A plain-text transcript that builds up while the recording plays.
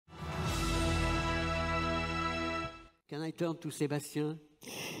Can I turn to Sébastien?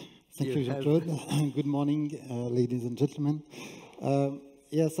 Thank you, Jean-Claude. Good morning, ladies and gentlemen.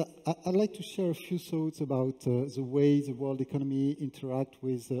 Yes, I'd like to share a few thoughts about the way the world economy interacts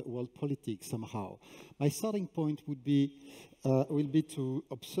with world politics somehow. My starting point will be to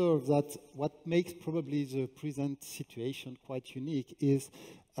observe that what makes probably the present situation quite unique is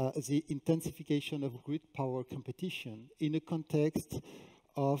the intensification of great power competition in a context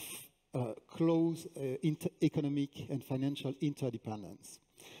of close economic and financial interdependence.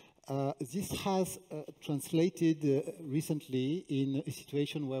 This has translated recently in a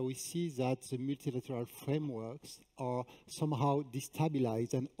situation where we see that the multilateral frameworks are somehow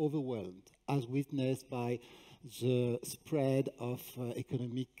destabilized and overwhelmed, as witnessed by the spread of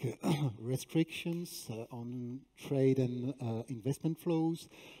economic restrictions on trade and investment flows,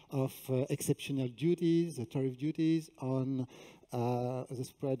 of exceptional duties, tariff duties, on the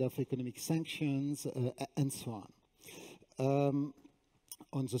spread of economic sanctions, and so on.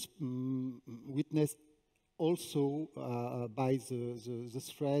 On the witness also by the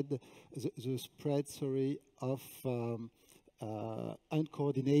spread of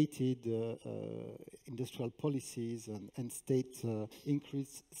uncoordinated industrial policies and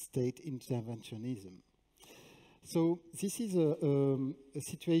increased state interventionism. So this is a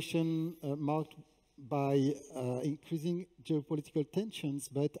situation marked by increasing geopolitical tensions,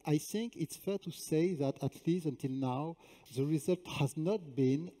 but I think it's fair to say that at least until now, the result has not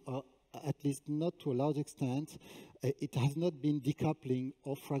been, at least not to a large extent, it has not been decoupling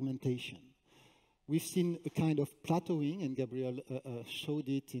or fragmentation. We've seen a kind of plateauing, and Gabriel showed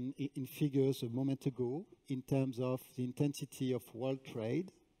it in figures a moment ago, in terms of the intensity of world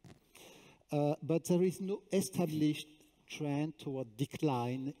trade. But there is no established trend toward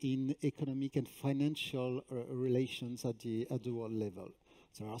decline in economic and financial relations at the world level.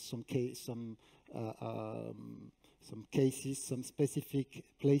 There are some cases, some specific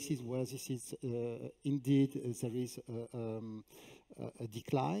places where this is indeed there is a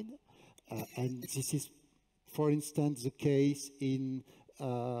decline, and this is, for instance, the case in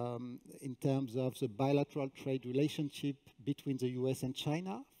terms of the bilateral trade relationship between the US and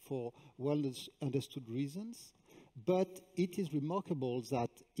China for well understood reasons. But it is remarkable that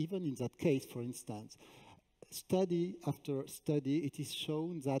even in that case, for instance, study after study, it is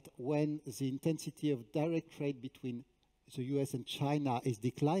shown that when the intensity of direct trade between the US and China is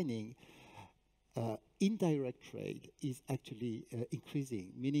declining, indirect trade is actually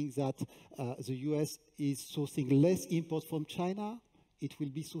increasing, meaning that the US is sourcing less imports from China. It will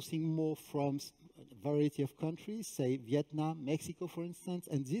be sourcing more from a variety of countries, say Vietnam, Mexico, for instance,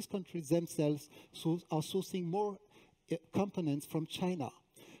 and these countries themselves are sourcing more components from China,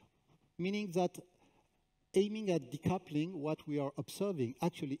 meaning that aiming at decoupling, what we are observing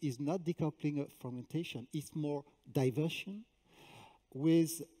actually is not decoupling of fragmentation, it's more diversion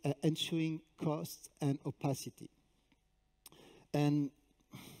with ensuing costs and opacity. And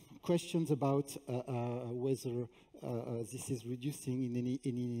questions about whether this is reducing in any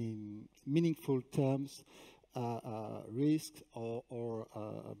meaningful terms risk or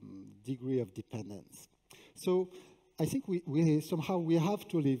degree of dependence. So I think we somehow have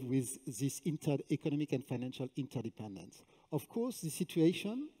to live with this economic and financial interdependence. Of course, the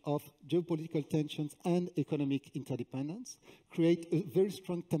situation of geopolitical tensions and economic interdependence create a very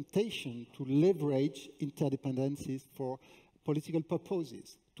strong temptation to leverage interdependencies for political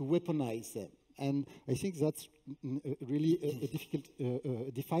purposes, to weaponize them. And I think that's really a difficult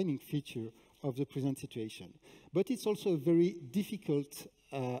defining feature of the present situation. But it's also a very difficult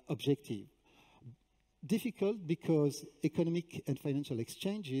objective. Difficult because economic and financial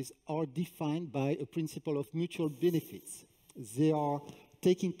exchanges are defined by a principle of mutual benefits. They are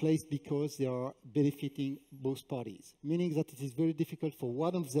taking place because they are benefiting both parties, meaning that it is very difficult for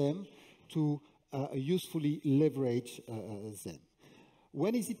one of them to usefully leverage them.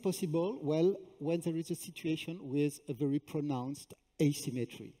 When is it possible? Well, when there is a situation with a very pronounced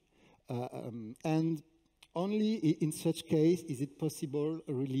asymmetry. And only in such case is it possible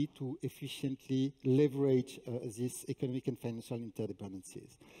really to efficiently leverage these economic and financial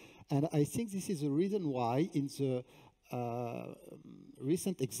interdependencies. And I think this is the reason why in the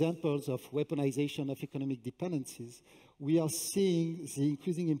recent examples of weaponization of economic dependencies, we are seeing the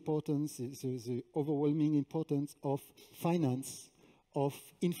increasing importance, the overwhelming importance of finance, of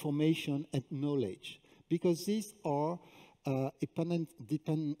information and knowledge, because these are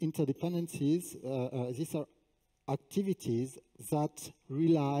interdependencies, these are activities that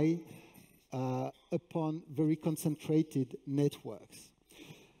rely upon very concentrated networks.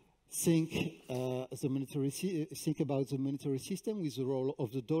 Think about the monetary system with the role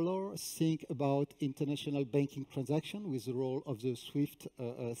of the dollar. Think about international banking transaction with the role of the SWIFT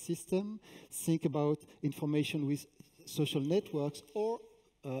system. Think about information with social networks, or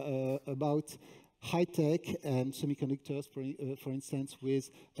about high tech and semiconductors, for instance, with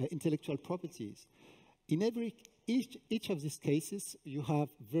intellectual properties. In each of these cases, you have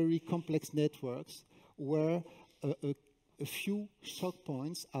very complex networks where a few shock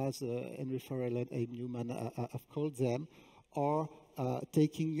points, as Henry Farrell and Abe Newman have called them, are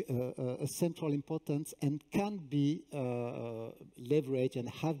taking a central importance and can be leveraged and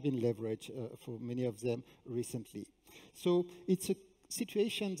have been leveraged for many of them recently. So it's a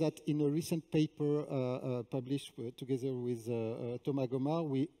situation that in a recent paper published together with Thomas Gomar,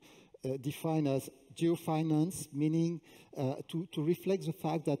 we define as geofinance, meaning to reflect the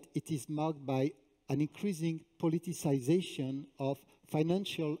fact that it is marked by an increasing politicization of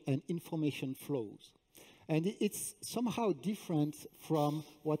financial and information flows. And it's somehow different from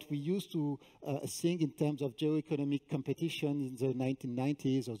what we used to think in terms of geoeconomic competition in the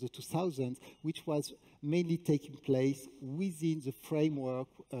 1990s or the 2000s, which was mainly taking place within the framework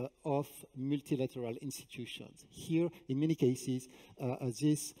of multilateral institutions. Here, in many cases,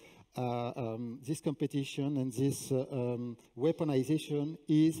 this competition and this weaponization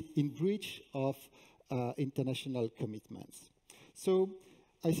is in breach of international commitments. So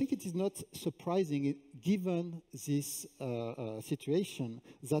I think it is not surprising, given this situation,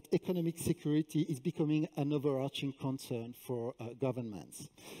 that economic security is becoming an overarching concern for governments,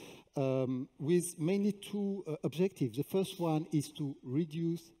 with mainly two objectives. The first one is to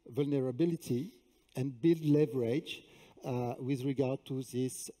reduce vulnerability and build leverage with regard to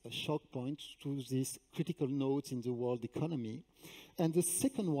these shock points, to these critical nodes in the world economy. And the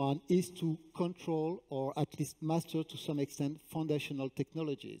second one is to control, or at least master to some extent, foundational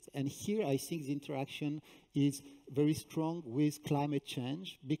technologies. And here I think the interaction is very strong with climate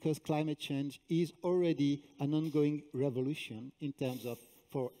change, because climate change is already an ongoing revolution in terms of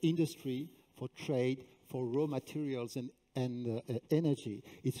for industry, for trade, for raw materials and energy.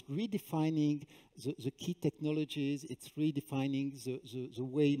 It's redefining the key technologies. It's redefining the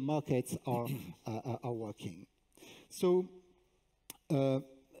way markets are working. So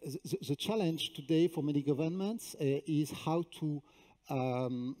the challenge today for many governments is how to how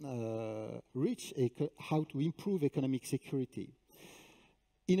to improve economic security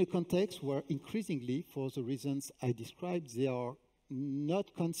in a context where increasingly, for the reasons I described, they are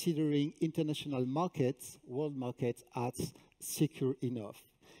not considering international markets, world markets, as secure enough.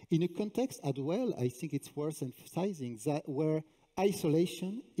 In a context as well, I think it's worth emphasizing that where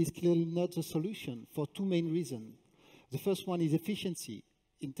isolation is clearly not the solution for two main reasons. The first one is efficiency.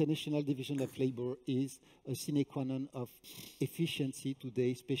 International division of labor is a sine qua non of efficiency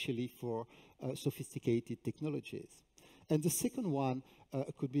today, especially for sophisticated technologies. And the second one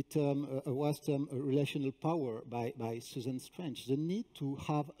could be was termed relational power by Susan Strange, the need to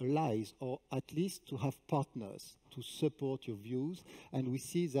have allies, or at least to have partners to support your views. And we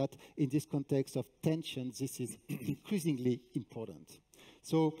see that in this context of tension, this is increasingly important.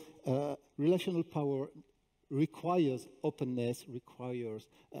 So relational power requires openness, requires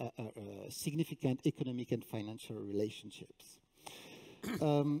significant economic and financial relationships.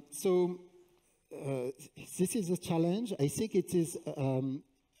 This is a challenge. I think it is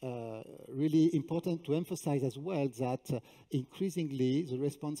really important to emphasize as well that increasingly the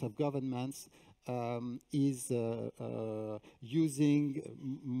response of governments is using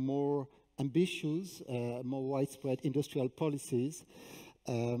more ambitious, more widespread industrial policies,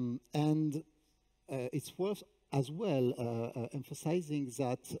 and it's worth as well emphasizing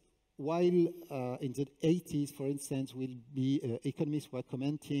that while in the 80s, for instance, economists were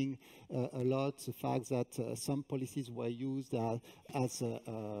commenting a lot the fact that some policies were used as a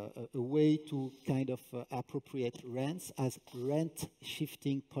way to kind of appropriate rents as rent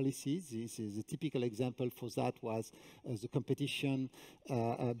shifting policies. This is a typical example for that was the competition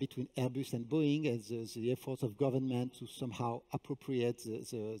between Airbus and Boeing, and the efforts of government to somehow appropriate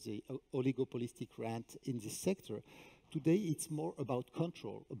the oligopolistic rent in this sector. Today, it's more about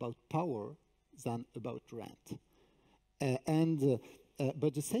control, about power, than about rent.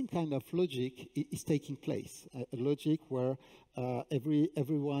 But the same kind of logic is taking place, a logic where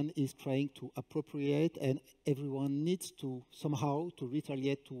everyone is trying to appropriate, and everyone needs to somehow to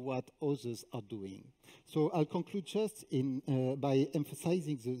retaliate to what others are doing. So I'll conclude just by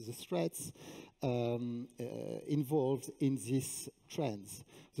emphasizing the threats involved in these trends.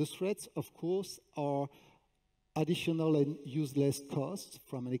 The threats, of course, are additional and useless costs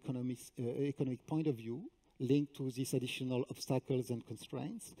from an economic point of view, linked to these additional obstacles and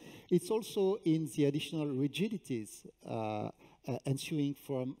constraints. It's also in the additional rigidities ensuing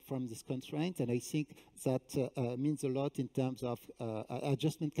from this constraint, and I think that means a lot in terms of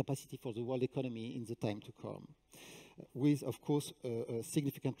adjustment capacity for the world economy in the time to come, with, of course, a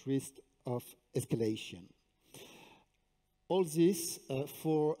significant risk of escalation. All this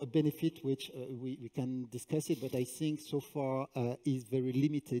for a benefit which we can discuss it, but I think so far is very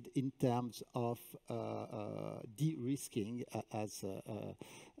limited in terms of de-risking, as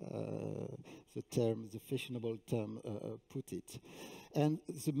the fashionable term put it. And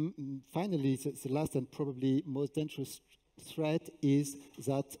finally, the last and probably most dangerous threat is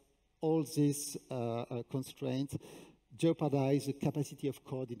that all these constraints jeopardize the capacity of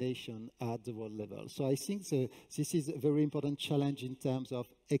coordination at the world level. So I think this is a very important challenge in terms of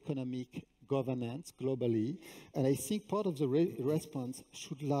economic governance globally. And I think part of the response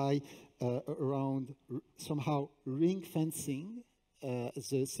should lie around somehow ring-fencing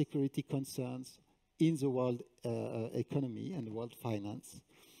the security concerns in the world economy and world finance.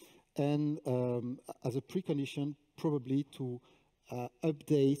 And as a precondition, probably to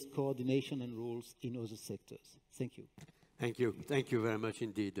update coordination and rules in other sectors. Thank you. Thank you. Thank you very much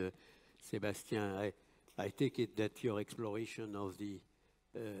indeed, Sébastien. I take it that your exploration of the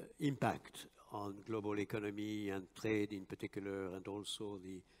impact on global economy and trade in particular, and also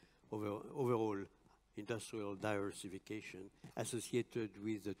the overall industrial diversification associated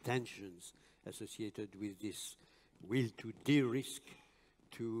with the tensions associated with this will to de-risk,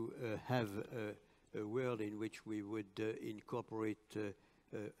 to have a world in which we would incorporate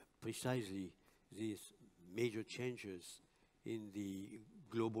precisely these major changes in the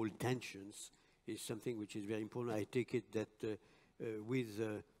global tensions is something which is very important. I take it that with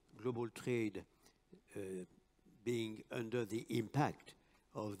global trade being under the impact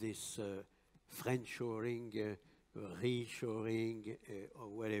of this friendshoring, reshoring, or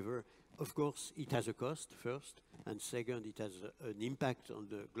whatever, of course, it has a cost first, and second, it has an impact on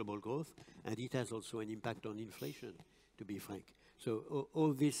the global growth, and it has also an impact on inflation, to be frank. So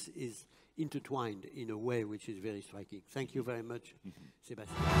all this is intertwined in a way which is very striking. Thank you very much,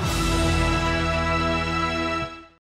 Sébastien.